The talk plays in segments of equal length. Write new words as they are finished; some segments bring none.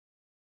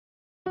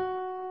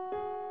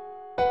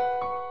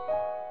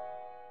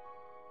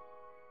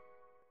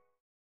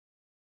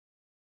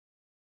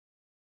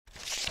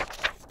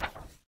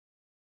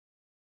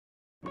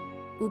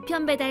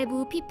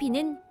우편배달부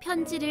피피는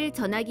편지를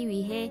전하기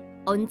위해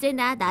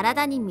언제나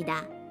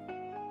날아다닙니다.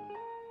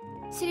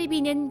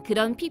 실비는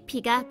그런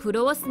피피가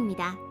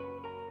부러웠습니다.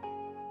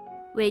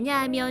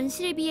 왜냐하면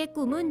실비의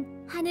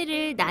꿈은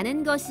하늘을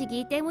나는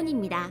것이기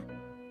때문입니다.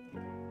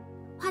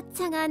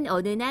 화창한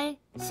어느 날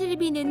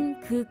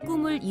실비는 그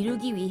꿈을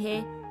이루기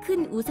위해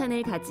큰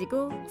우산을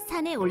가지고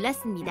산에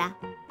올랐습니다.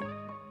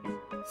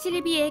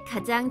 실비의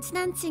가장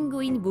친한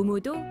친구인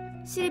무무도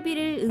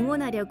실비를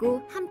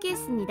응원하려고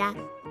함께했습니다.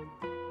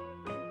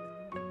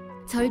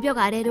 절벽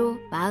아래로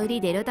마을이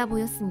내려다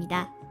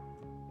보였습니다.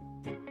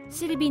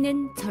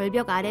 실비는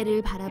절벽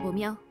아래를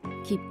바라보며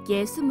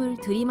깊게 숨을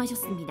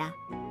들이마셨습니다.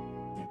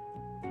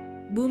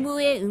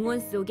 무무의 응원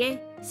속에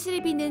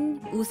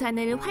실비는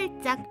우산을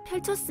활짝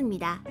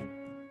펼쳤습니다.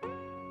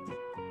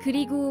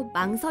 그리고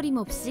망설임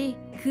없이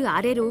그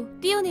아래로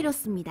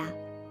뛰어내렸습니다.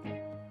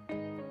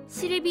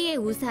 실비의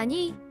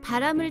우산이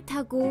바람을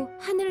타고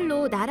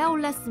하늘로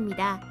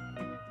날아올랐습니다.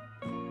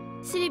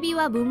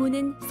 실비와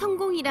무무는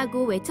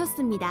성공이라고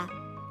외쳤습니다.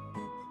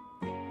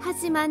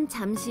 하지만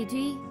잠시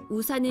뒤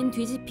우산은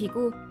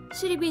뒤집히고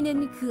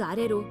실비는 그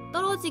아래로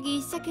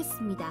떨어지기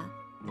시작했습니다.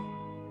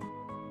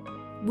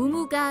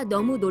 무무가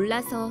너무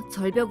놀라서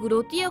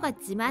절벽으로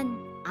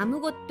뛰어갔지만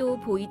아무것도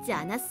보이지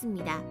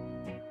않았습니다.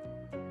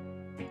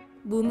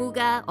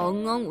 무무가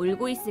엉엉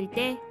울고 있을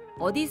때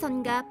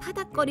어디선가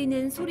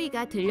파닥거리는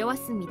소리가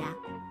들려왔습니다.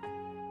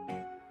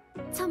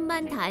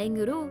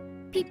 천만다행으로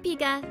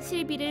피피가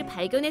실비를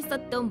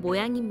발견했었던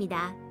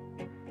모양입니다.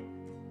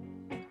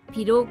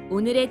 비록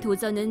오늘의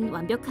도전은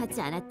완벽하지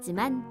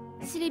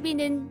않았지만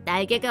실비는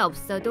날개가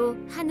없어도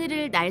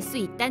하늘을 날 수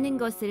있다는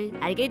것을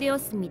알게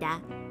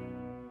되었습니다.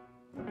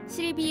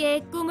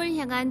 실비의 꿈을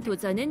향한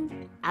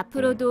도전은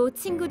앞으로도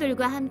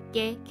친구들과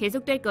함께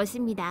계속될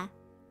것입니다.